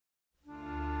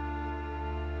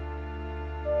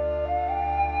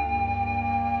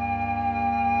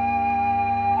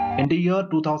In the year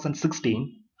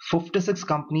 2016, 56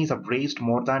 companies have raised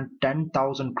more than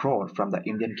 10,000 crore from the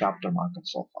Indian capital market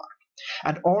so far.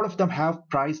 And all of them have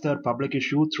priced their public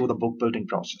issue through the book building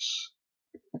process.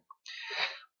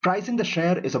 Pricing the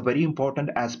share is a very important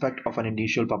aspect of an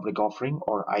initial public offering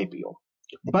or IPO.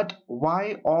 But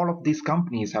why all of these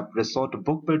companies have resorted to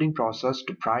book building process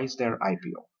to price their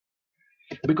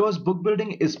IPO? Because book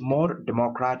building is more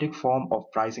democratic form of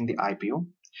pricing the IPO,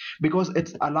 because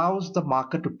it allows the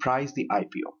market to price the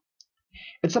IPO.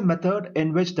 It's a method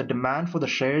in which the demand for the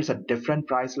shares at different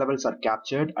price levels are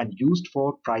captured and used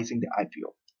for pricing the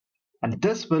IPO. And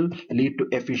this will lead to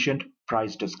efficient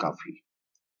price discovery.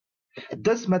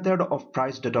 This method of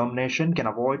price determination can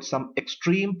avoid some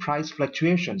extreme price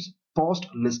fluctuations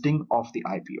post-listing of the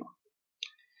IPO.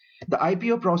 The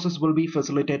IPO process will be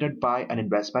facilitated by an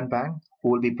investment bank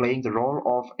who will be playing the role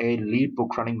of a lead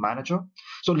book running manager.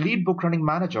 So lead book running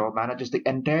manager manages the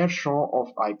entire show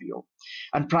of IPO,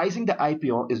 and pricing the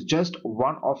IPO is just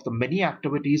one of the many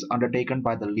activities undertaken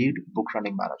by the lead book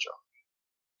running manager.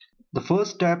 The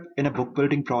first step in a book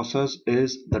building process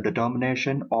is the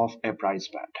determination of a price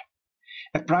band.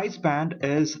 A price band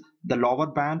is the lower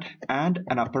band and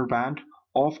an upper band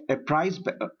of a price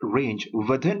range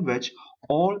within which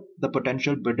all the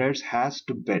potential bidders has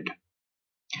to bid,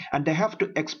 and they have to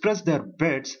express their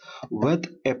bids with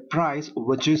a price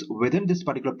which is within this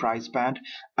particular price band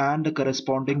and the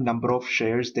corresponding number of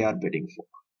shares they are bidding for.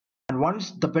 And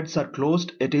once the bids are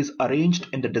closed, it is arranged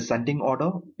in the descending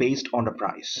order based on the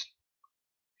price,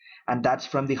 and that's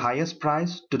from the highest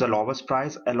price to the lowest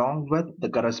price along with the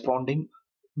corresponding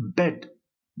bid,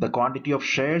 the quantity of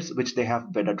shares which they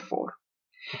have bidded for.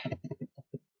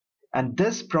 And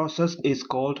this process is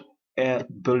called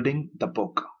building the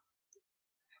book.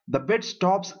 The bid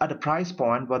stops at a price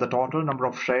point where the total number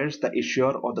of shares the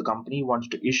issuer or the company wants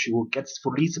to issue gets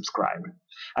fully subscribed,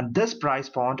 and this price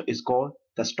point is called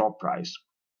the stop price.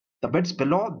 The bids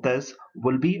below this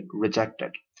will be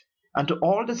rejected, and to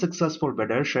all the successful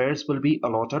bidders, shares will be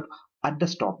allotted at the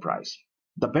stop price.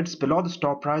 The bids below the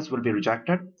stop price will be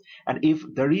rejected, and if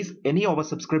there is any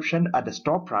oversubscription at the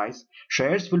stop price,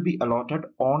 shares will be allotted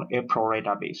on a pro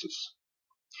rata basis.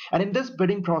 And in this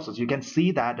bidding process, you can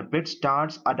see that the bid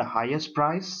starts at the highest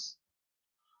price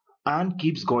and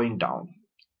keeps going down.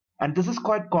 And this is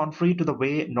quite contrary to the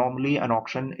way normally an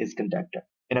auction is conducted.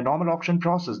 In a normal auction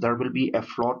process, there will be a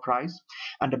floor price,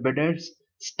 and the bidders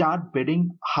start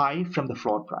bidding high from the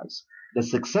floor price. The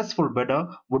successful bidder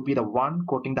would be the one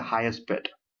quoting the highest bid.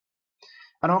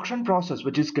 An auction process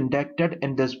which is conducted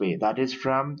in this way, that is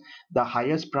from the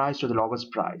highest price to the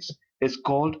lowest price, is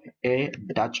called a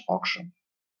Dutch auction.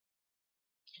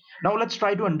 Now let's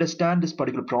try to understand this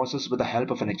particular process with the help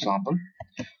of an example.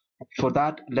 For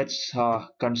that, let's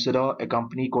consider a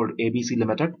company called ABC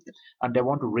Limited, and they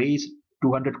want to raise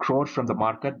 200 crore from the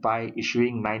market by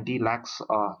issuing 90 lakhs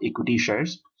equity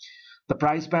shares. The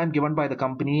price band given by the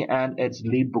company and its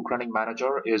lead book running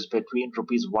manager is between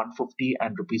rupees 150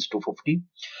 and rupees 250.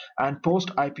 And post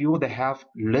IPO, they have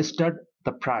listed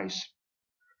the price,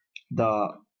 the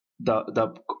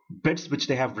bids which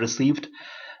they have received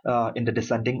in the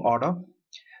descending order,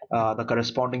 the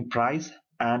corresponding price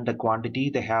and the quantity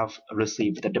they have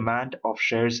received, the demand of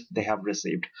shares they have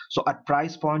received. So at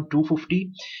price point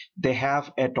 250, they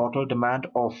have a total demand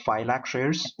of 5 lakh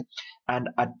shares, and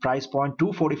at price point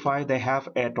 245, they have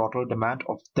a total demand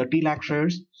of 30 lakh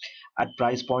shares. At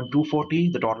price point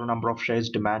 240, the total number of shares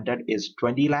demanded is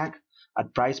 20 lakh.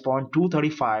 At price point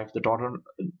 235, the total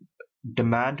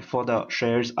demand for the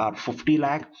shares are 50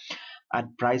 lakh. At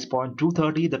price point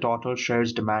 230, the total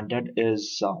shares demanded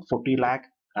is 40 lakh.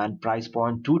 And price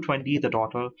point 220, the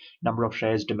total number of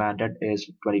shares demanded is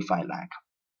 25 lakh.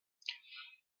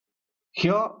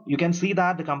 Here you can see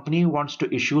that the company wants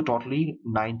to issue totally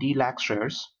 90 lakh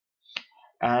shares,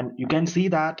 and you can see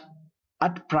that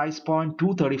at price point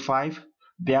 235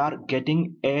 they are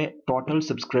getting a total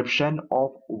subscription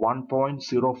of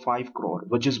 1.05 crore,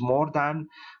 which is more than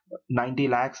 90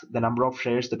 lakhs, the number of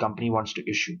shares the company wants to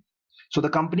issue. So the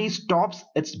company stops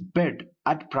its bid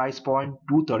at price point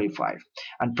 235,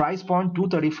 and price point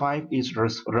 235 is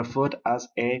referred as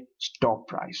a stop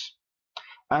price.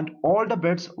 And all the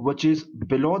bids which is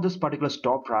below this particular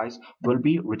stop price will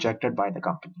be rejected by the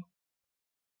company.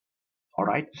 All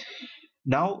right.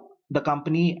 Now the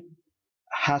company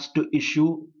has to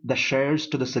issue the shares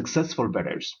to the successful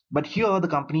bidders. But here the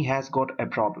company has got a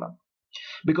problem,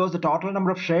 because the total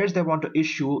number of shares they want to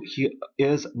issue here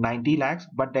is 90 lakhs,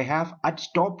 but they have at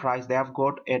stop price they have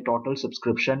got a total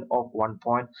subscription of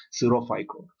 1.05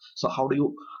 crore. So how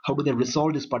do they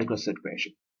resolve this particular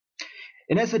situation?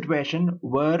 In a situation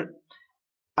where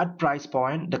at price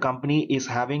point the company is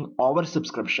having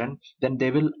oversubscription, then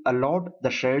they will allot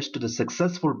the shares to the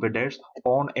successful bidders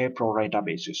on a pro rata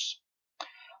basis,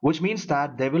 which means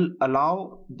that they will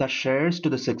allow the shares to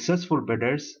the successful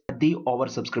bidders at the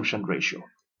oversubscription ratio.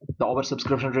 The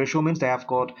oversubscription ratio means they have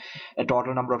got a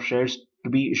total number of shares to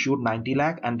be issued 90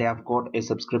 lakh and they have got a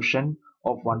subscription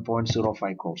of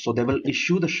 1.05 crore. So they will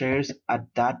issue the shares at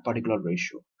that particular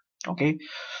ratio. Okay,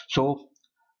 so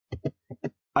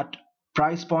at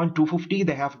price point 250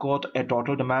 they have got a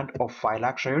total demand of 5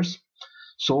 lakh shares.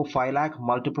 So 5 lakh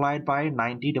multiplied by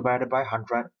 90 divided by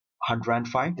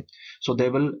 105. So they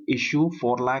will issue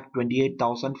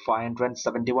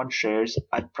 4,28,571 shares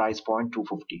at price point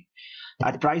 250.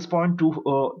 At price point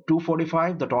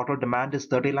 245, the total demand is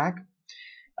 30 lakh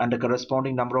and the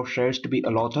corresponding number of shares to be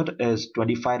allotted is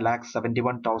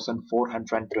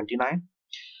 25,71,429.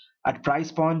 At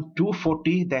price point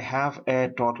 240, they have a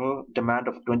total demand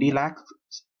of 20 lakhs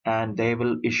and they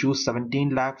will issue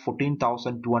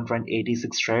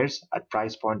 17,14,286 shares at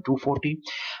price point 240.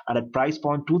 And at price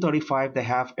point 235, they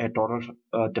have a total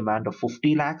demand of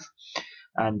 50 lakhs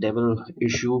and they will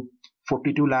issue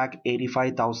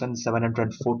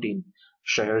 42,85,714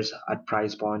 shares at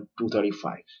price point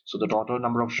 235. So the total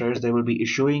number of shares they will be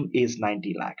issuing is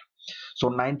 90 lakh. So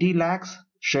 90 lakhs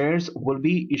shares will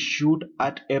be issued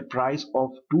at a price of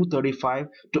 235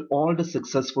 to all the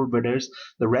successful bidders.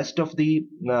 The rest of the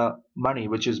money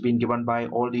which is being given by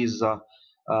all these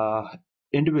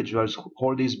individuals,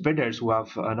 all these bidders who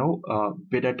have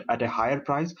bid at a higher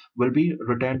price will be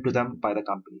returned to them by the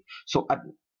company. So at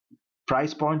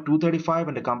price point 235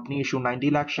 and the company issue 90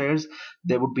 lakh shares,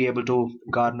 they would be able to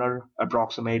garner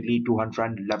approximately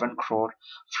 211 crore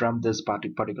from this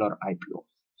particular IPO.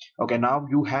 Okay, now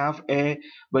you have a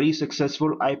very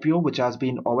successful IPO which has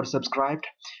been oversubscribed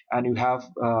and you have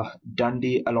done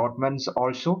the allotments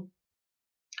also.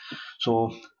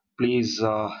 So please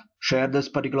share this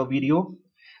particular video,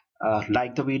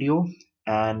 like the video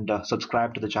and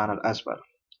subscribe to the channel as well.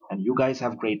 And you guys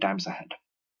have great times ahead.